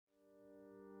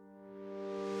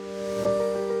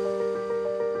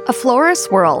A florist's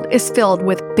world is filled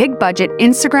with big budget,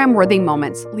 Instagram-worthy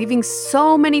moments, leaving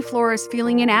so many florists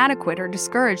feeling inadequate or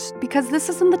discouraged because this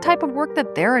isn't the type of work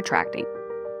that they're attracting.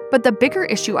 But the bigger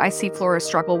issue I see florists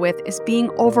struggle with is being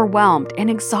overwhelmed and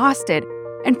exhausted,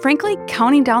 and frankly,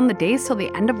 counting down the days till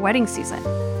the end of wedding season.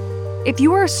 If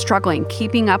you are struggling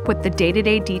keeping up with the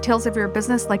day-to-day details of your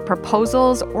business like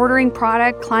proposals, ordering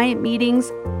product, client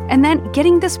meetings, and then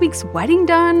getting this week's wedding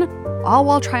done, all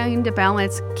while trying to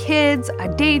balance kids, a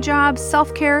day job,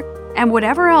 self-care, and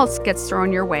whatever else gets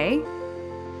thrown your way,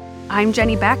 I'm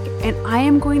Jenny Beck, and I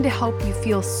am going to help you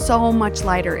feel so much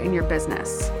lighter in your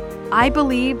business. I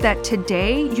believe that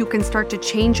today you can start to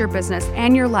change your business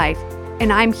and your life,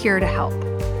 and I'm here to help.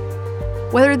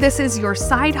 Whether this is your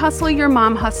side hustle, your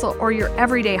mom hustle, or your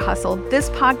everyday hustle,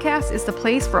 this podcast is the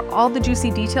place for all the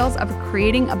juicy details of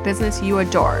creating a business you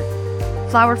adore.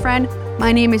 Flower friend,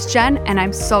 my name is Jen, and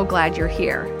I'm so glad you're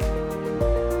here.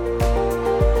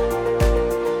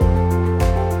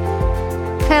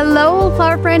 Hello,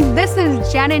 flower friend. This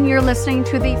is Jen, and you're listening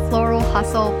to the Floral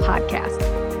Hustle podcast.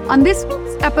 On this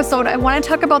week's episode, I want to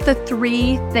talk about the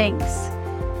 3 things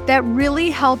that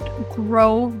really helped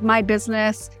grow my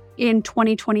business in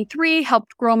 2023,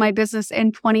 helped grow my business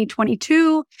in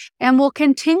 2022, and will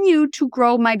continue to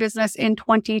grow my business in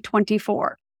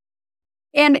 2024.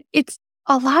 And it's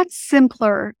a lot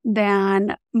simpler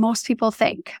than most people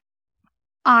think.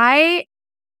 I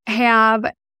have,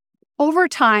 over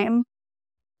time,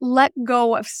 let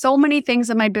go of so many things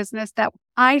in my business that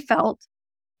I felt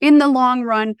in the long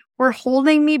run were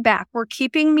holding me back, were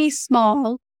keeping me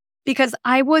small, because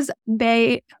I was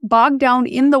bogged down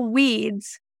in the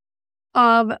weeds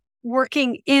of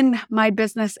working in my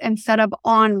business instead of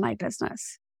on my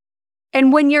business.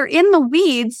 And when you're in the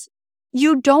weeds,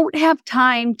 you don't have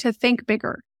time to think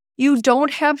bigger. You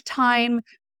don't have time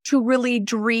to really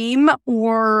dream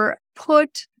or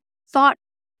put thought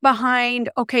behind,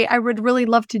 okay, I would really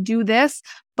love to do this,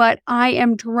 but I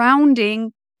am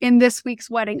drowning in this week's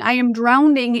wedding. I am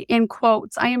drowning in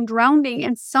quotes. I am drowning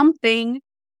in something,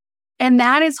 and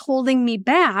that is holding me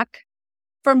back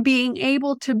from being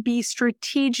able to be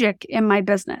strategic in my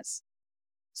business.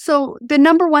 So the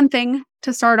number one thing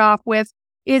to start off with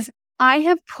is I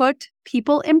have put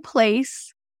people in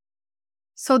place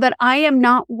so that I am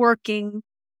not working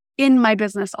in my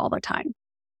business all the time.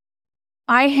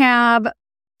 I have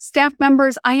staff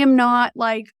members. I am not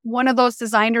like one of those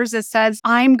designers that says,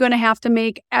 I'm going to have to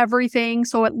make everything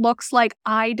so it looks like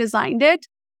I designed it.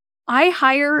 I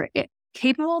hire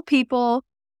capable people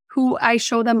who I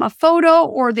show them a photo,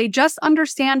 or they just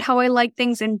understand how I like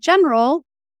things in general.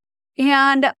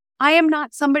 And I am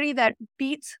not somebody that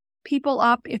beats people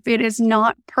up if it is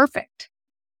not perfect.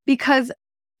 Because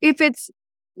if it's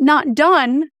not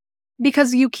done,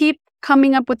 because you keep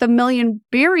coming up with a million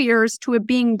barriers to it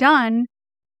being done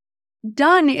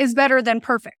is better than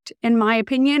perfect, in my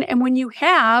opinion. And when you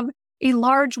have a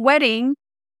large wedding,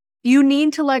 you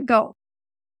need to let go.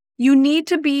 You need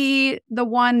to be the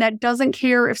one that doesn't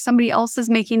care if somebody else is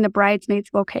making the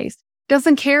bridesmaids bouquets,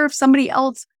 doesn't care if somebody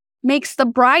else makes the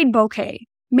bride bouquet,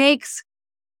 makes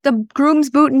the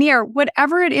groom's boutonniere,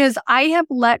 whatever it is. I have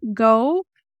let go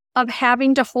of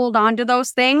having to hold on to those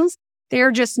things.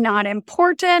 They're just not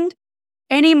important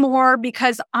anymore,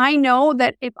 because I know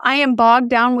that if I am bogged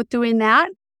down with doing that,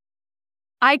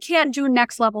 I can't do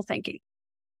next level thinking.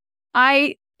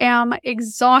 I am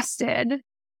exhausted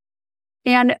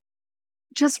and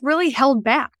just really held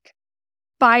back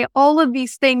by all of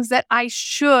these things that I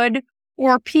should,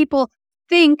 or people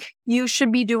think you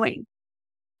should be doing.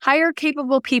 Hire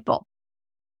capable people.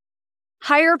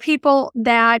 Hire people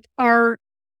that are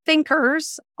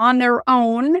thinkers on their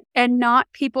own and not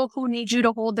people who need you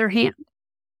to hold their hand.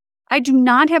 I do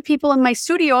not have people in my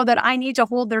studio that I need to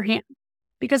hold their hand,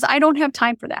 because I don't have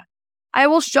time for that. I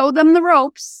will show them the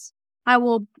ropes. I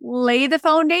will lay the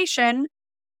foundation,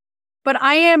 but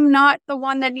I am not the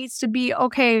one that needs to be,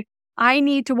 okay, I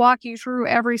need to walk you through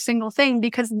every single thing,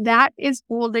 because that is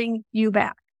holding you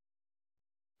back.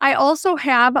 I also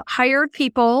have hired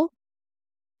people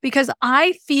because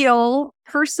I feel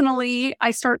personally, I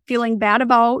start feeling bad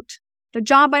about the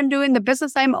job I'm doing, the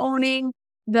business I'm owning,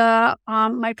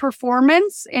 my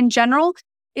performance in general,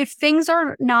 if things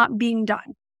are not being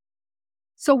done.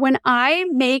 So when I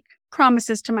make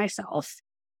promises to myself,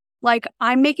 like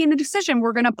I'm making a decision,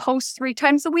 we're going to post 3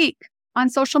 times a week on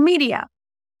social media.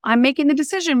 I'm making the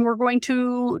decision, we're going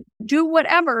to do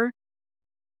whatever.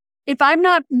 If I'm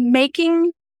not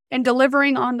making and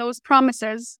delivering on those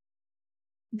promises,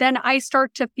 then I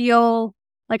start to feel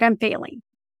like I'm failing.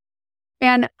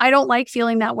 And I don't like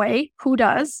feeling that way. Who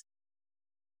does?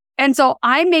 And so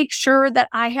I make sure that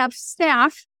I have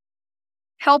staff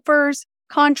helpers,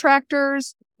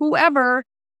 contractors, whoever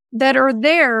that are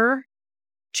there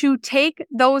to take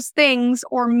those things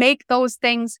or make those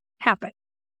things happen.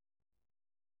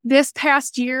 This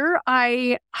past year,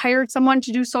 I hired someone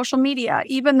to do social media.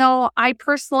 Even though I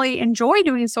personally enjoy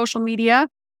doing social media,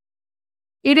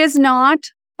 it is not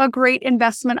a great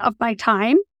investment of my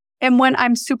time. And when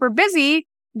I'm super busy,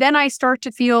 then I start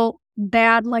to feel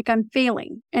bad, like I'm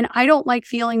failing. And I don't like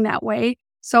feeling that way.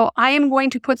 So I am going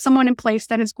to put someone in place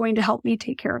that is going to help me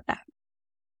take care of that.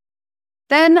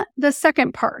 Then the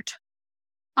second part,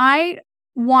 I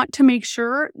want to make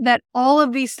sure that all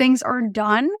of these things are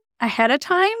done ahead of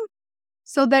time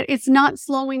so that it's not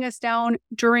slowing us down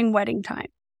during wedding time.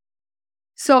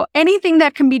 So anything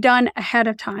that can be done ahead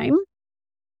of time,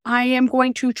 I am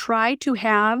going to try to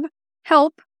have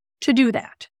help to do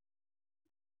that.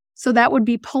 So that would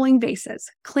be pulling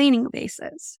vases, cleaning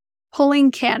vases,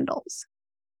 pulling candles,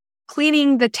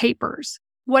 cleaning the tapers.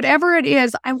 Whatever it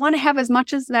is, I want to have as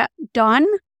much as that done,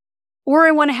 or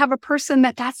I want to have a person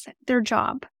that's their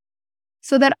job.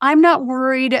 So that I'm not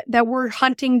worried that we're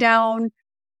hunting down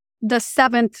the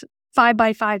 7th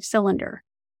 5x5 cylinder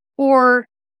or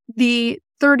the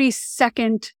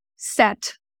 32nd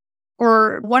set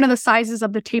or one of the sizes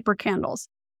of the taper candles.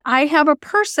 I have a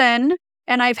person,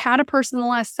 and I've had a person the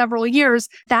last several years,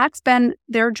 that's been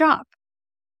their job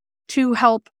to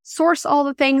help source all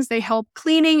the things. They help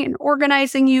cleaning and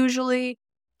organizing usually.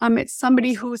 It's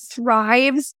somebody who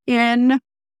thrives in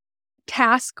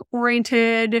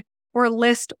task-oriented or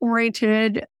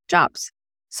list-oriented jobs.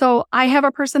 So I have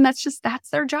a person that's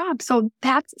their job. So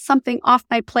that's something off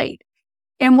my plate.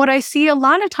 And what I see a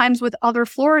lot of times with other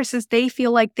florists is they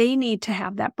feel like they need to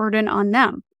have that burden on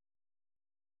them.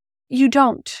 You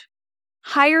don't.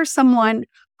 Hire someone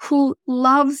who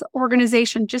loves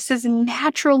organization, just is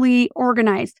naturally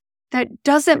organized, that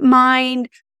doesn't mind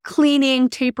cleaning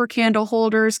taper candle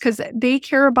holders because they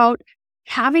care about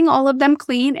having all of them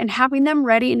clean and having them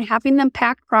ready and having them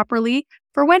packed properly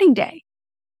for wedding day.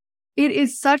 It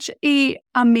is such an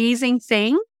amazing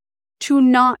thing to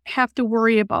not have to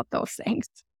worry about those things.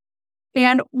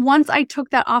 And once I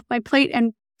took that off my plate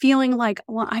and feeling like,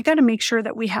 well, I got to make sure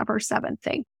that we have our 7th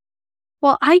thing.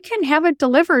 Well, I can have it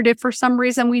delivered if for some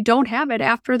reason we don't have it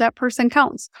after that person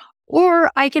counts.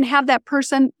 Or I can have that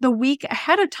person the week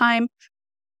ahead of time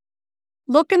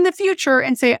look in the future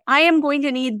and say, I am going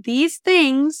to need these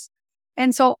things.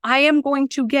 And so I am going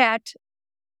to get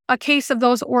a case of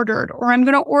those ordered, or I'm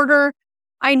going to order,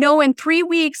 I know in 3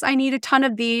 weeks I need a ton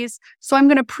of these. So I'm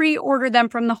going to pre-order them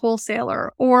from the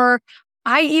wholesaler. Or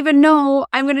I even know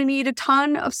I'm going to need a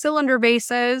ton of cylinder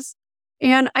vases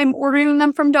and I'm ordering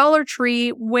them from Dollar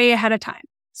Tree way ahead of time.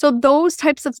 So those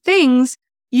types of things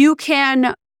you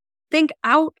can think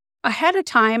out ahead of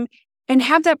time and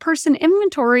have that person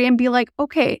inventory and be like,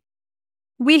 okay,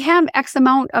 we have X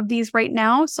amount of these right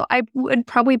now, so I would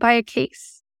probably buy a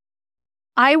case.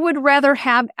 I would rather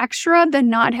have extra than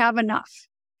not have enough,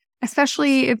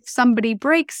 especially if somebody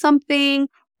breaks something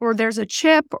or there's a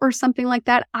chip or something like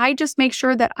that. I just make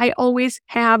sure that I always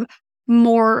have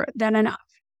more than enough.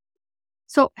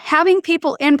 So having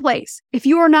people in place, if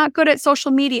you are not good at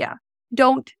social media,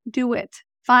 don't do it.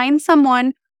 Find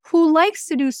someone who likes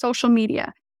to do social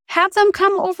media. Have them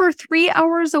come over 3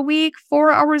 hours a week,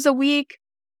 4 hours a week.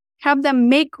 Have them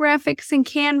make graphics in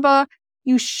Canva.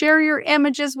 You share your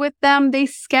images with them. They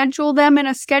schedule them in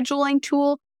a scheduling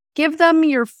tool. Give them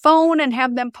your phone and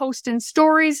have them post in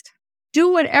stories. Do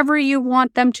whatever you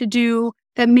want them to do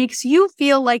that makes you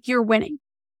feel like you're winning.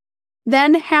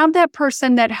 Then have that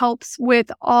person that helps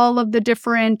with all of the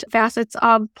different facets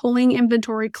of pulling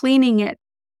inventory, cleaning it,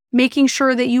 making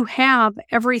sure that you have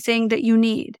everything that you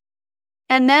need.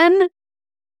 And then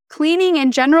cleaning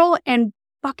in general and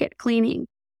bucket cleaning.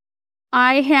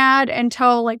 I had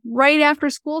until like right after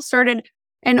school started,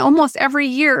 and almost every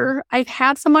year, I've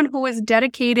had someone who is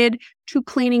dedicated to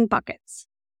cleaning buckets.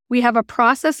 We have a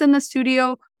process in the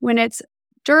studio. When it's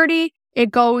dirty, it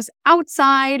goes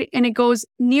outside and it goes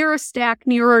near a stack,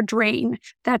 near a drain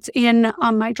that's in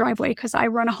my driveway because I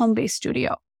run a home-based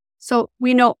studio. So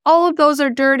we know all of those are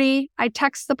dirty. I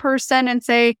text the person and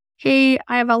say, hey,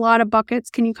 I have a lot of buckets.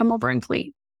 Can you come over and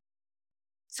clean?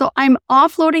 So I'm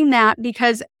offloading that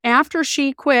because after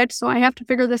she quit, so I have to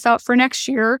figure this out for next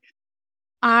year,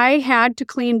 I had to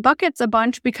clean buckets a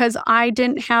bunch because I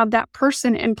didn't have that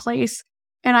person in place.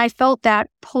 And I felt that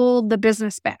pulled the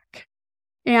business back.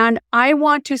 And I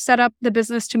want to set up the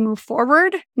business to move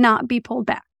forward, not be pulled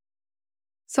back.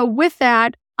 So with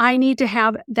that, I need to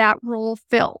have that role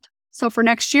filled. So for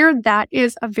next year, that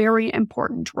is a very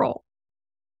important role.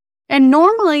 And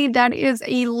normally that is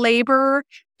a labor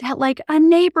that like a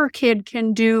neighbor kid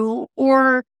can do,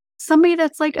 or somebody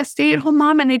that's like a stay-at-home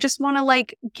mom and they just want to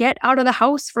like get out of the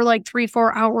house for like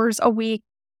 3-4 hours a week,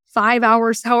 5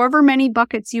 hours, however many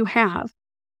buckets you have.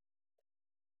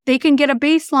 They can get a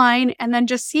baseline and then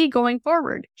just see going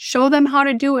forward. Show them how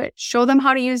to do it. Show them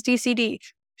how to use DCD.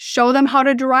 Show them how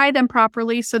to dry them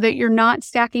properly so that you're not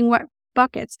stacking wet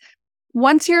buckets.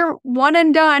 Once you're one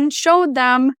and done, showed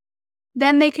them,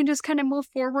 then they can just kind of move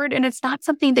forward. And it's not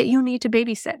something that you need to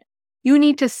babysit. You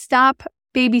need to stop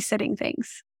babysitting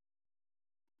things.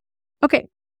 Okay.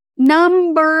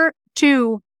 Number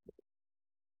 2,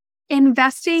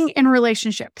 investing in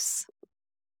relationships.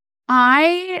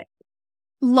 I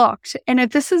looked, and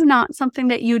if this is not something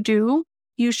that you do,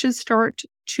 you should start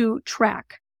to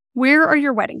track. Where are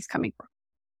your weddings coming from?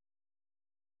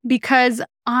 Because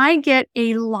I get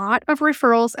a lot of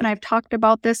referrals, and I've talked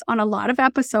about this on a lot of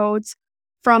episodes,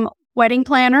 from wedding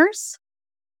planners.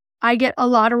 I get a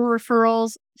lot of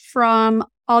referrals from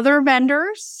other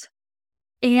vendors.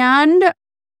 And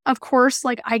of course,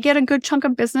 like I get a good chunk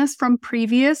of business from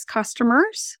previous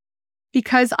customers.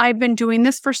 Because I've been doing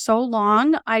this for so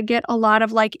long, I get a lot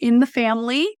of like in the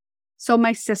family. So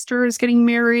my sister is getting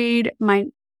married,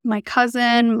 my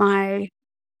cousin, my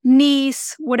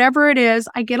niece, whatever it is,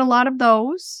 I get a lot of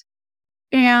those.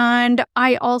 And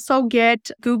I also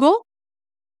get Google.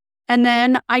 And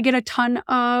then I get a ton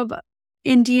of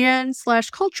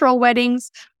Indian/cultural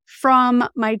weddings from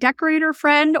my decorator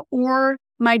friend or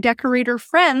my decorator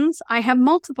friends. I have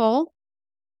multiple.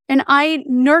 And I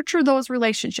nurture those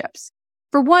relationships.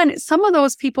 For one, some of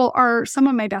those people are some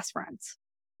of my best friends.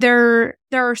 There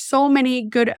are so many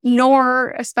good.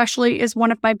 Noor, especially, is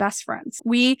one of my best friends.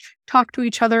 We talk to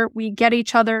each other. We get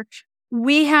each other.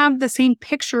 We have the same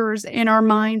pictures in our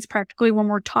minds practically when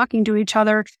we're talking to each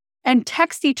other, and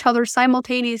text each other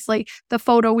simultaneously the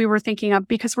photo we were thinking of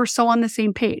because we're so on the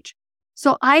same page.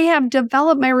 So I have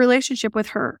developed my relationship with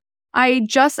her. I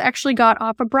just actually got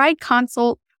off a bride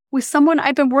consult with someone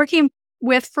I've been working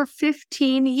with for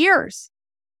 15 years.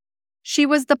 She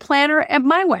was the planner at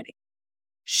my wedding.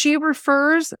 She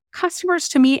refers customers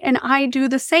to me, and I do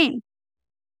the same.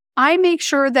 I make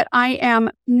sure that I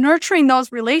am nurturing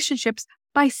those relationships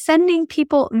by sending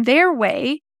people their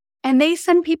way, and they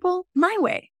send people my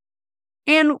way.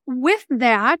 And with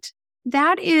that,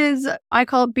 that is, I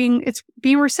call it being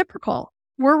reciprocal.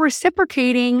 We're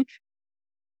reciprocating,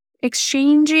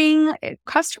 exchanging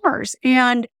customers,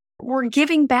 and we're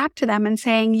giving back to them and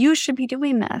saying, you should be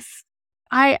doing this.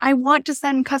 I want to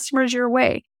send customers your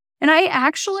way. And I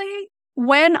actually,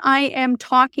 when I am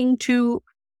talking to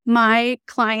my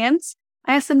clients,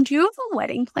 I ask them, do you have a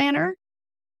wedding planner?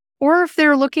 Or if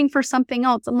they're looking for something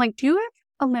else, I'm like, do you have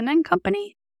a linen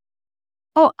company?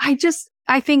 Oh, I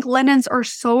think linens are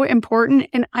so important.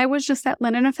 And I was just at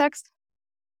Linen Effects.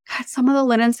 God, some of the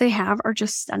linens they have are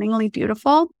just stunningly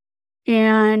beautiful.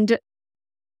 And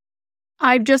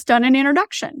I've just done an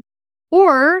introduction.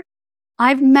 Or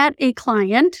I've met a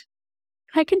client.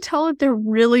 I can tell that they're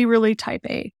really, really type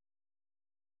A.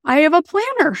 I have a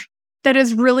planner that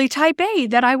is really type A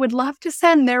that I would love to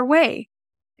send their way.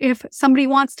 If somebody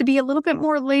wants to be a little bit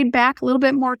more laid back, a little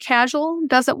bit more casual,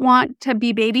 doesn't want to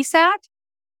be babysat,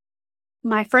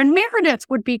 my friend Meredith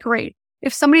would be great.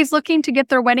 If somebody's looking to get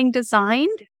their wedding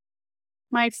designed,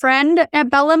 my friend at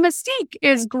Bella Mystique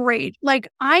is great. Like,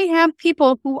 I have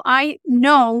people who I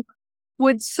know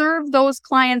would serve those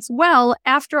clients well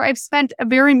after I've spent a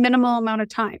very minimal amount of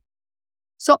time.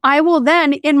 So I will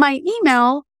then, in my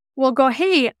email, will go,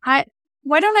 hey,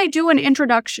 why don't I do an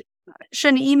introduction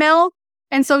email?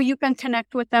 And so you can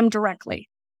connect with them directly.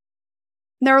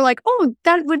 They're like, oh,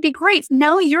 that would be great.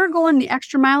 Now you're going the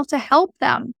extra mile to help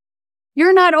them.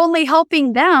 You're not only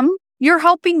helping them, you're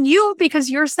helping you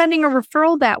because you're sending a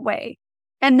referral that way.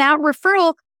 And that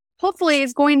referral hopefully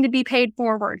is going to be paid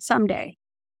forward someday.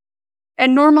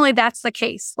 And normally that's the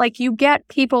case. Like, you get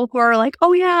people who are like,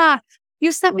 oh yeah,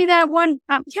 you sent me that one.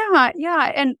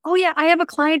 Yeah. And oh yeah, I have a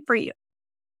client for you.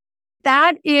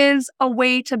 That is a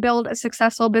way to build a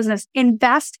successful business.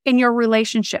 Invest in your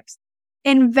relationships.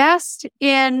 Invest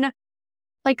in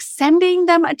like sending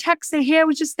them a text and, hey, I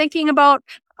was just thinking about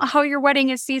how your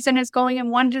wedding season is going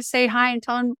and wanted to say hi and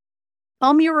tell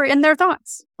them you were in their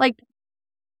thoughts. Like,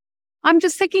 I'm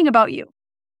just thinking about you.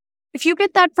 If you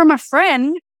get that from a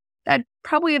friend, that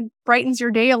probably brightens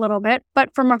your day a little bit,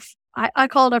 but from I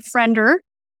call it a friender.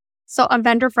 So a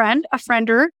vendor friend, a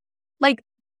friender, like,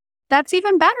 that's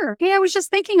even better. Hey, I was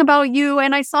just thinking about you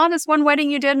and I saw this one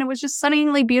wedding you did and it was just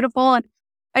stunningly beautiful. And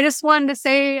I just wanted to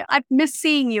say, I've missed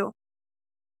seeing you.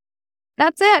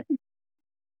 That's it.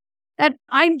 that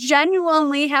I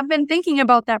genuinely have been thinking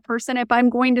about that person if I'm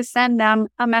going to send them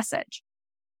a message.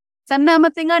 Send them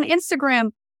a thing on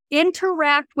Instagram.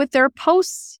 Interact with their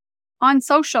posts on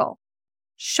social.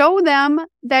 Show them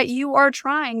that you are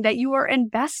trying, that you are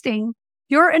investing.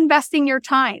 You're investing your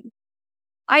time.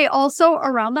 I also,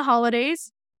 around the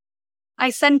holidays,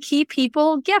 I send key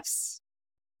people gifts,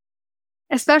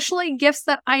 especially gifts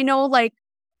that I know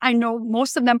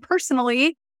most of them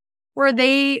personally, where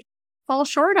they fall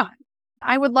short on.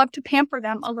 I would love to pamper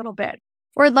them a little bit,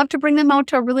 or I'd love to bring them out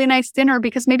to a really nice dinner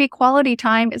because maybe quality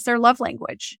time is their love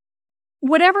language.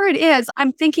 Whatever it is,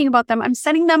 I'm thinking about them. I'm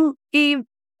sending them a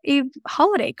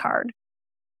holiday card.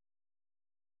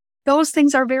 Those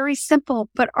things are very simple,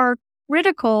 but are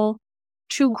critical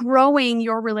to growing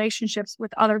your relationships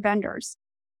with other vendors.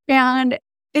 And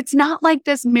it's not like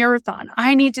this marathon.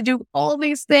 I need to do all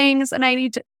these things and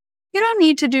you don't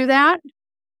need to do that.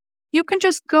 You can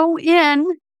just go in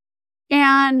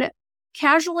and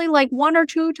casually, like 1 or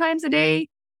 2 times a day,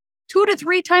 2 to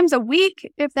 3 times a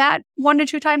week, if that 1 to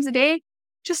 2 times a day,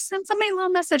 just send somebody a little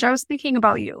message. I was thinking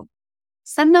about you.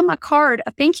 Send them a card,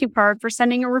 a thank you card for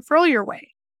sending a referral your way.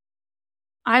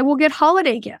 I will get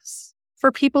holiday gifts for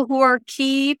people who are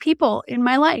key people in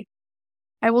my life.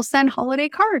 I will send holiday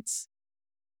cards.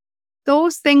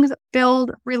 Those things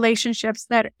build relationships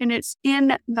and it's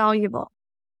invaluable.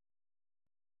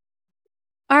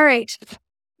 All right.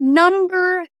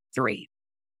 Number 3.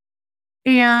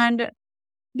 And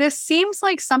this seems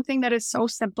like something that is so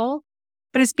simple,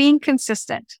 but it's being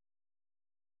consistent.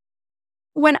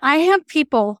 When I have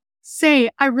people say,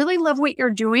 I really love what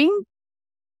you're doing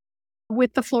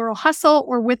with the Floral Hustle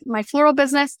or with my floral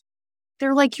business,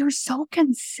 they're like, you're so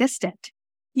consistent.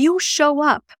 You show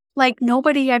up like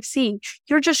nobody I've seen.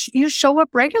 You show up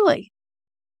regularly.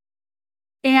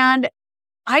 And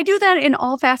I do that in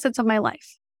all facets of my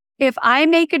life. If I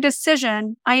make a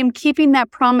decision, I am keeping that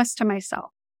promise to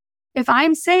myself. If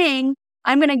I'm saying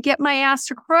I'm going to get my ass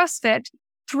to CrossFit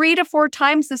 3 to 4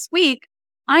 times this week,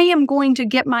 I am going to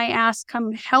get my ass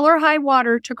come hell or high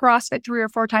water to CrossFit 3 or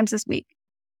 4 times this week.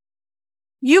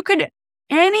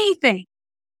 Anything.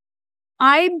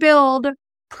 I build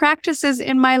practices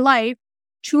in my life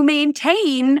to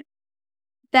maintain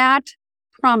that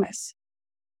promise.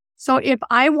 So if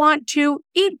I want to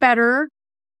eat better,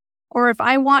 or if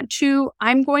I'm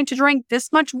going to drink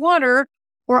this much water,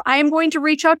 or I'm going to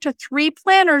reach out to 3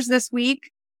 planners this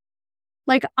week,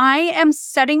 like I am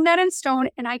setting that in stone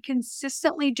and I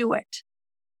consistently do it.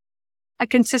 I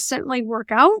consistently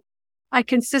work out. I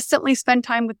consistently spend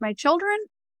time with my children.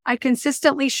 I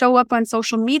consistently show up on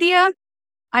social media.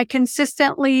 I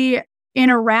consistently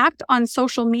interact on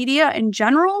social media in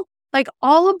general. Like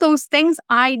all of those things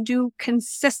I do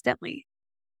consistently.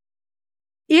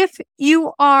 If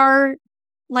you are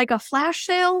like a flash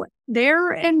sale,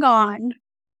 there and gone,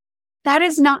 that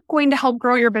is not going to help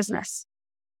grow your business.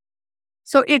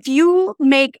 So if you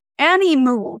make any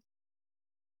move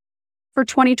for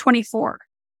 2024,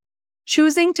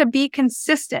 choosing to be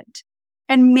consistent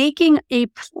and making a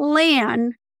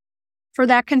plan for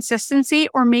that consistency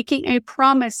or making a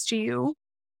promise to you,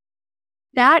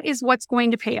 that is what's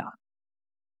going to pay off.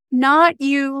 Not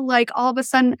you like all of a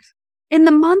sudden, in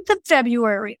the month of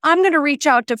February, I'm going to reach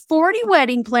out to 40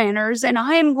 wedding planners and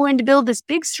I am going to build this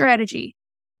big strategy.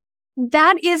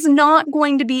 That is not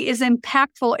going to be as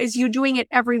impactful as you doing it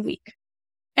every week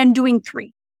and doing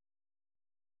 3.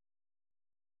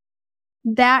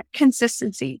 That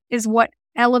consistency is what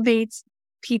elevates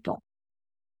people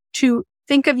to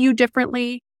think of you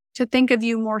differently, to think of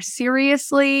you more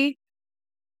seriously.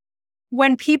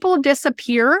 When people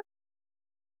disappear,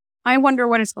 I wonder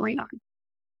what is going on.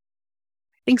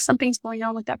 I think something's going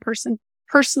on with that person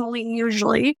personally,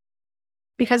 usually,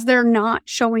 because they're not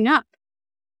showing up.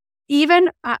 Even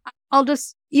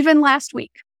last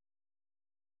week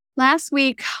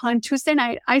on Tuesday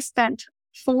night, I spent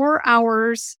 4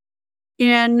 hours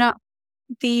in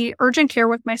the urgent care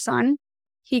with my son.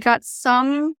 He got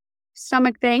some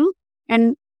stomach thing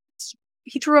and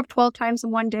he threw up 12 times in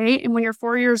one day. And when you're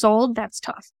 4 years old, that's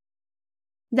tough.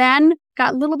 Then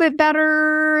got a little bit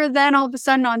better. Then all of a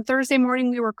sudden on Thursday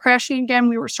morning, we were crashing again.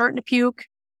 We were starting to puke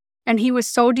and he was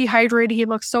so dehydrated. He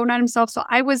looked so not himself. So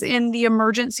I was in the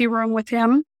emergency room with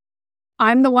him.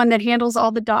 I'm the one that handles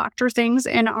all the doctor things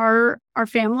in our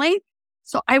family.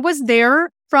 So I was there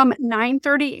from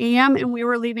 9:30 a.m. and we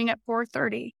were leaving at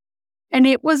 4:30. And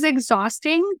it was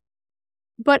exhausting,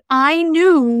 but I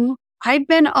knew I'd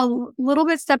been a little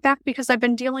bit stepped back because I've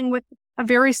been dealing with a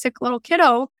very sick little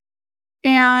kiddo.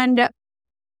 And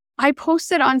I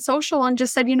posted on social and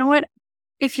just said, you know what,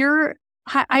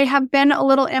 I have been a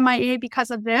little MIA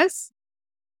because of this.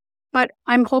 but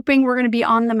I'm hoping we're going to be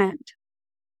on the mend.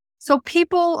 So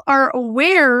people are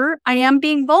aware I am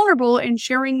being vulnerable and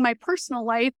sharing my personal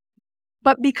life,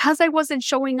 but because I wasn't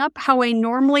showing up how I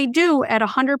normally do at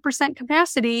 100%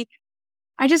 capacity,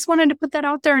 I just wanted to put that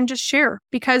out there and just share,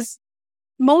 because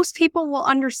most people will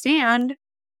understand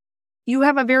you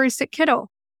have a very sick kiddo,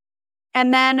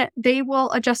 and then they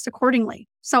will adjust accordingly.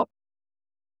 So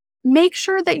make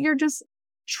sure that you're just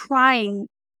trying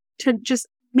to just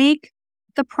make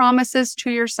the promises to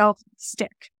yourself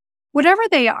stick, whatever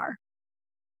they are.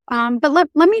 But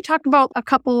let me talk about a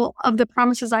couple of the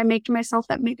promises I make to myself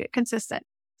that make it consistent.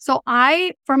 So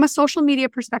I, from a social media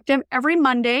perspective, every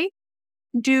Monday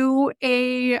do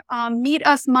a Meet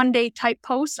Us Monday type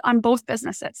post on both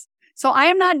businesses. So I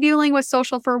am not dealing with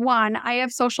social for one. I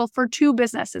have social for two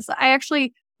businesses.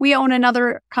 We own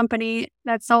another company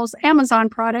that sells Amazon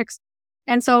products.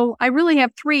 And so I really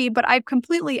have three, but I've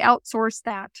completely outsourced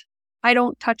that. I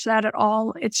don't touch that at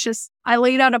all. It's just, I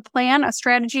laid out a plan, a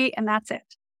strategy, and that's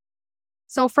it.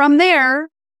 So from there,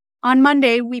 on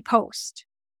Monday, we post.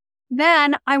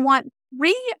 Then I want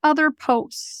 3 other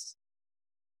posts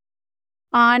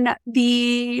on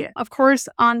the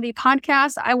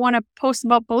podcast. I want to post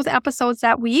about both episodes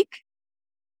that week.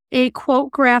 A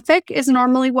quote graphic is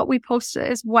normally what we post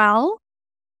as well.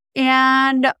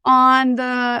 And on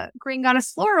the Green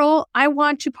Goddess Floral, I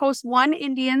want to post 1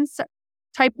 Indians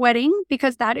type wedding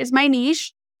because that is my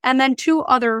niche, and then 2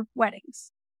 other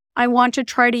weddings. I want to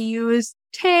try to use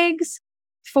tags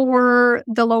for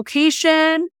the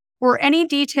location or any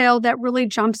detail that really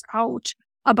jumps out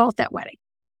about that wedding,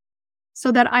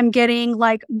 so that I'm getting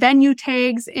like venue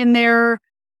tags in there.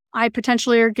 I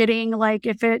potentially are getting, like,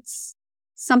 if it's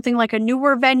something like a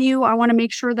newer venue, I want to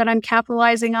make sure that I'm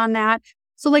capitalizing on that.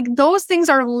 So like those things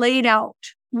are laid out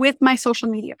with my social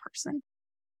media person.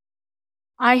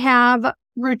 I have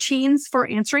routines for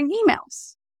answering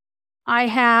emails.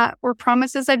 Or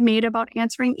promises I've made about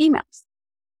answering emails.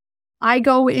 I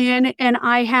go in and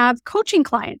I have coaching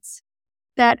clients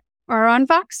that are on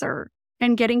Voxer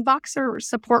and getting Voxer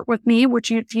support with me,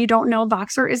 which, if you don't know,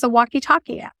 Voxer is a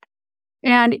walkie-talkie app.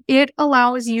 And it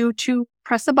allows you to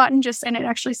press a button and it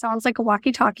actually sounds like a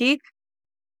walkie-talkie,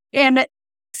 and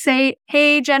say,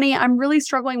 hey, Jenny, I'm really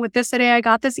struggling with this today. I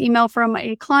got this email from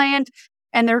a client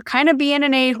and they're kind of being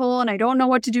an a-hole and I don't know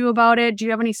what to do about it. Do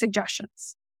you have any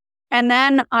suggestions? And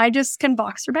then I just can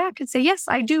Voxer back and say, yes,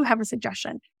 I do have a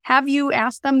suggestion. Have you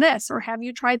asked them this, or have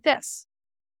you tried this?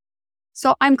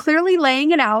 So I'm clearly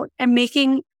laying it out and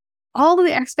making all of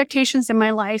the expectations in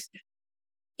my life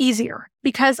easier,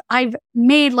 because I've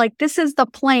made, like, this is the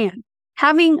plan.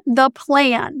 Having the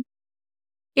plan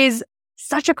is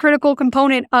such a critical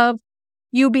component of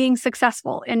you being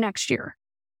successful in next year.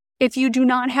 If you do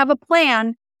not have a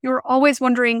plan, you're always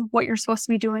wondering what you're supposed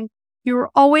to be doing. You're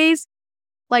always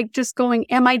like just going,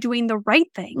 am I doing the right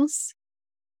things?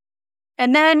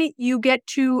 And then you get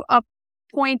to a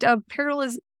point of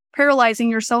paralyzing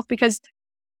yourself because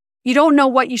you don't know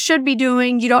what you should be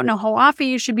doing. You don't know how often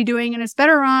you should be doing. And it's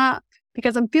better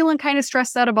because I'm feeling kind of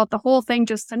stressed out about the whole thing,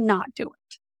 just to not do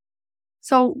it.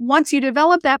 So once you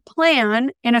develop that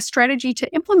plan and a strategy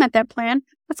to implement that plan,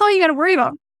 that's all you got to worry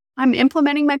about. I'm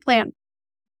implementing my plan.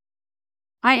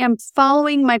 I am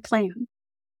following my plan.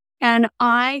 And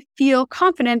I feel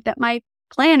confident that my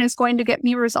plan is going to get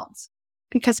me results,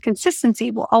 because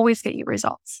consistency will always get you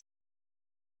results.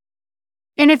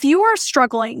 And if you are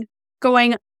struggling,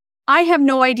 going, I have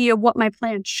no idea what my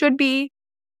plan should be.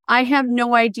 I have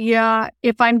no idea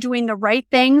if I'm doing the right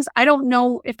things. I don't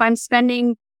know if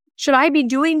should I be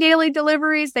doing daily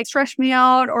deliveries? They stress me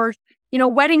out, or,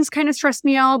 weddings kind of stress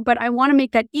me out, but I want to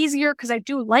make that easier because I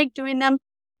do like doing them.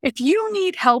 If you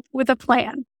need help with a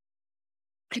plan,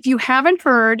 if you haven't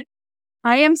heard,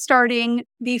 I am starting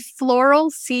the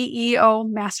Floral CEO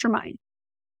Mastermind.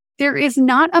 There is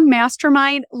not a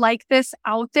mastermind like this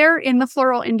out there in the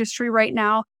floral industry right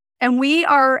now. And we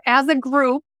are, as a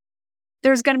group,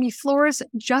 there's going to be florists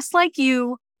just like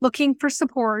you looking for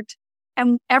support.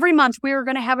 And every month we are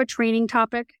going to have a training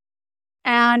topic,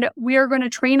 and we are going to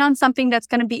train on something that's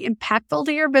going to be impactful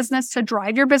to your business, to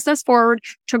drive your business forward,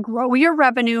 to grow your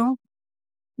revenue.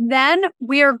 Then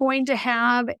we are going to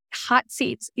have hot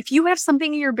seats. If you have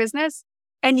something in your business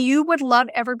and you would love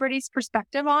everybody's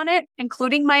perspective on it,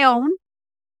 including my own,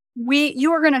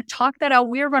 you are going to talk that out.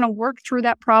 We are going to work through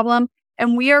that problem,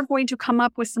 and we are going to come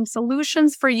up with some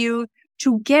solutions for you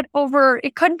to get over.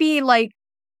 It could be like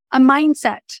a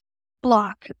mindset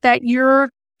block that you're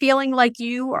feeling like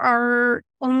you are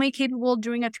only capable of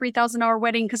doing a $3,000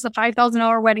 wedding because the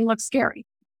 $5,000 wedding looks scary.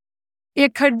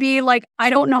 It could be like, I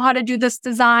don't know how to do this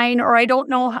design, or I don't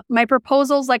know my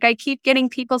proposals. Like, I keep getting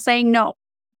people saying no.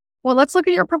 Well, let's look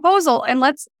at your proposal and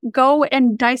let's go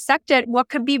and dissect it. What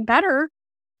could be better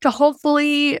to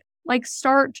hopefully like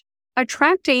start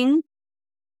attracting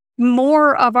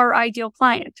more of our ideal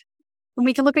client? And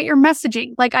we can look at your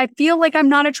messaging. Like, I feel like I'm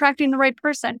not attracting the right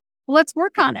person. Well, let's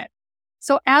work on it.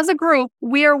 So as a group,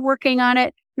 we are working on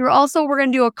it. We're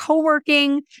going to do a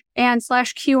co-working and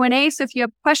 / Q&A. So if you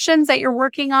have questions that you're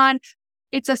working on,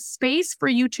 it's a space for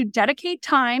you to dedicate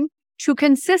time to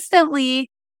consistently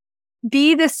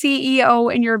be the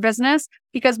CEO in your business,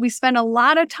 because we spend a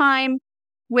lot of time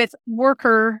with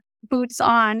worker boots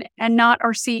on and not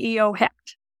our CEO hat.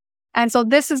 And so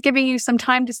this is giving you some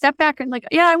time to step back and like,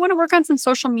 yeah, I want to work on some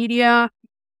social media.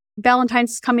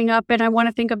 Valentine's is coming up and I want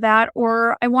to think of that.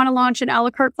 Or I want to launch an a la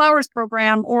carte flowers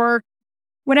program, or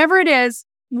whatever it is.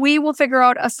 We will figure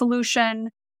out a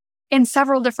solution in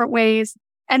several different ways.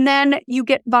 And then you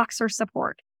get Voxer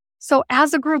support. So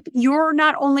as a group, you're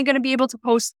not only going to be able to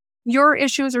post your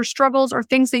issues or struggles or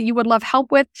things that you would love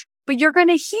help with, but you're going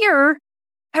to hear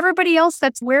everybody else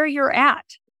that's where you're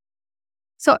at.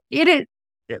 So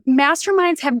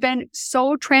masterminds have been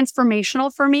so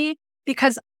transformational for me,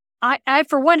 because I,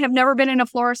 for one, have never been in a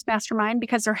florist mastermind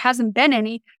because there hasn't been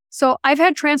any. So I've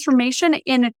had transformation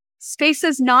in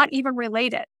spaces not even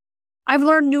related. I've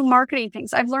learned new marketing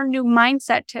things. I've learned new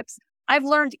mindset tips. I've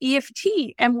learned EFT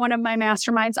in one of my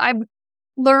masterminds. I've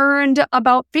learned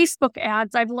about Facebook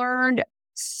ads. I've learned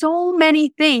so many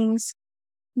things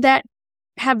that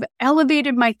have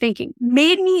elevated my thinking,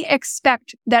 made me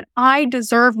expect that I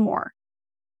deserve more.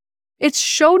 It's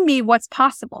showed me what's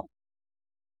possible.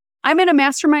 I'm in a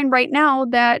mastermind right now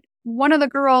that one of the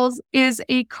girls is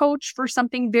a coach for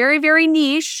something very, very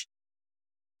niche,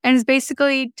 and is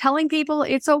basically telling people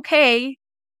it's okay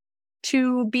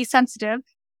to be sensitive.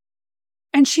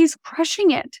 And she's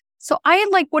crushing it. So I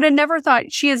would have never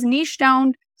thought. She has niched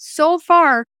down so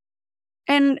far,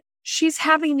 and she's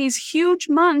having these huge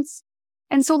months.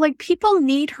 And so people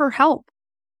need her help.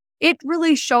 It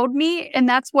really showed me, and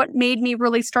that's what made me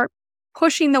really start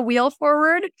pushing the wheel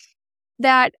forward,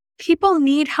 that people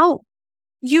need help.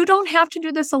 You don't have to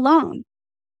do this alone.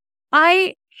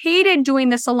 I hated doing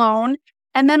this alone.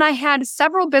 And then I had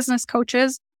several business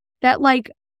coaches that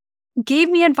gave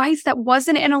me advice that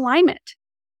wasn't in alignment.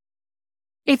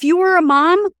 If you were a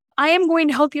mom, I am going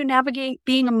to help you navigate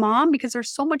being a mom, because there's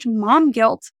so much mom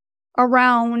guilt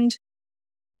around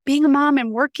being a mom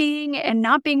and working and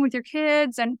not being with your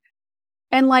kids, and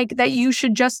that you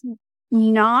should just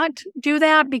not do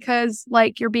that because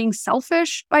you're being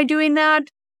selfish by doing that.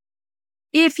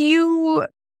 If you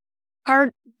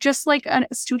are just a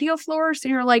studio florist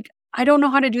and you're I don't know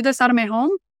how to do this out of my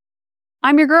home,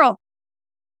 I'm your girl.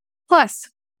 Plus,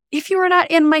 if you are not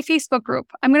in my Facebook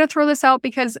group, I'm going to throw this out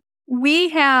because we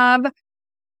have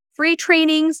free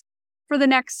trainings for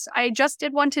I just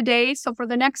did one today. So for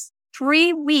the next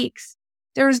 3 weeks,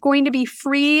 there's going to be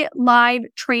free live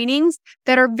trainings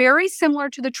that are very similar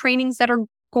to the trainings that are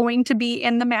going to be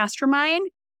in the mastermind,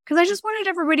 because I just wanted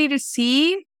everybody to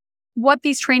see what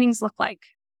these trainings look like.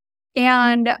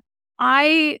 And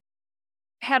I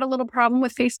had a little problem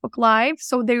with Facebook Live,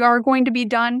 so they are going to be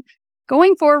done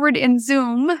going forward in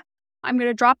Zoom. I'm going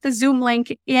to drop the Zoom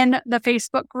link in the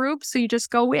Facebook group. So you just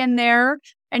go in there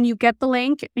and you get the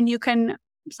link and you can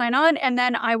sign on, and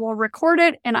then I will record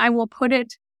it and I will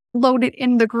load it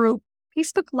in the group.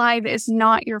 Facebook Live is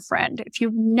not your friend. If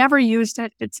you've never used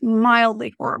it, it's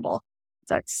mildly horrible.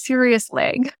 It's a serious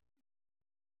leg.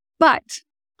 But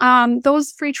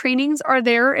those free trainings are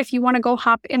there if you want to go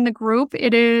hop in the group.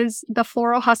 It is the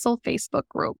Floral Hustle Facebook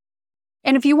group.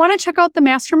 And if you want to check out the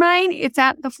mastermind, it's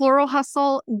at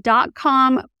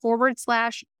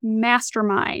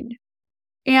thefloralhustle.com/mastermind.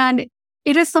 And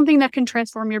it is something that can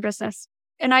transform your business.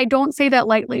 And I don't say that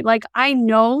lightly. I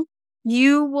know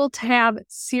you will have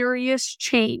serious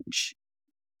change.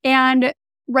 And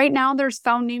right now there's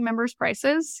founding members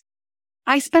prices.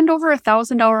 I spend over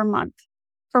 $1,000 a month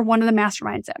for one of the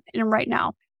masterminds in right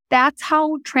now. That's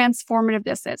how transformative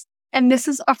this is. And this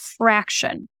is a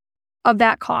fraction of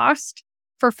that cost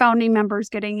for founding members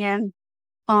getting in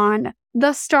on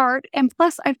the start. And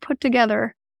plus, I've put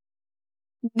together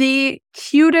the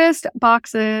cutest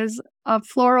boxes of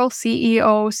floral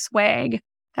CEO swag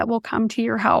that will come to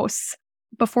your house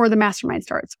before the mastermind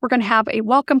starts. We're going to have a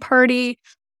welcome party.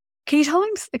 Can you tell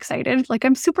I'm excited?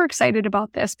 I'm super excited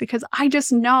about this because I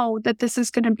just know that this is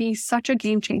going to be such a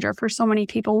game changer for so many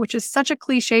people, which is such a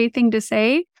cliche thing to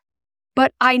say,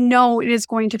 but I know it is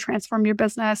going to transform your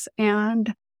business,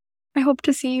 and I hope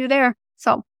to see you there.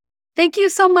 So Thank you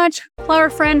so much, flower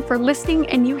friend, for listening,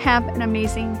 and you have an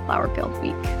amazing flower-filled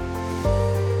week.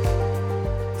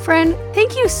 Friend,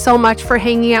 thank you so much for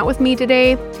hanging out with me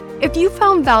today. If you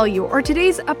found value or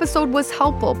today's episode was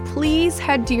helpful, please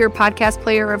head to your podcast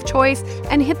player of choice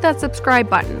and hit that subscribe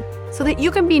button so that you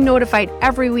can be notified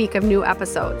every week of new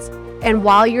episodes. And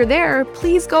while you're there,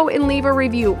 please go and leave a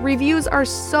review. Reviews are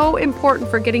so important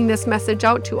for getting this message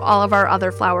out to all of our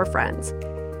other flower friends.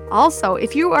 Also,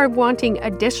 if you are wanting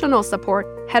additional support,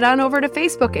 head on over to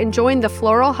Facebook and join the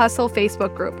Floral Hustle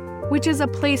Facebook group, which is a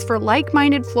place for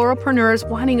like-minded floralpreneurs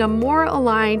wanting a more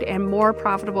aligned and more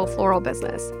profitable floral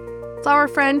business. Flower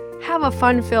friend, have a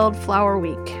fun-filled flower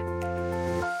week.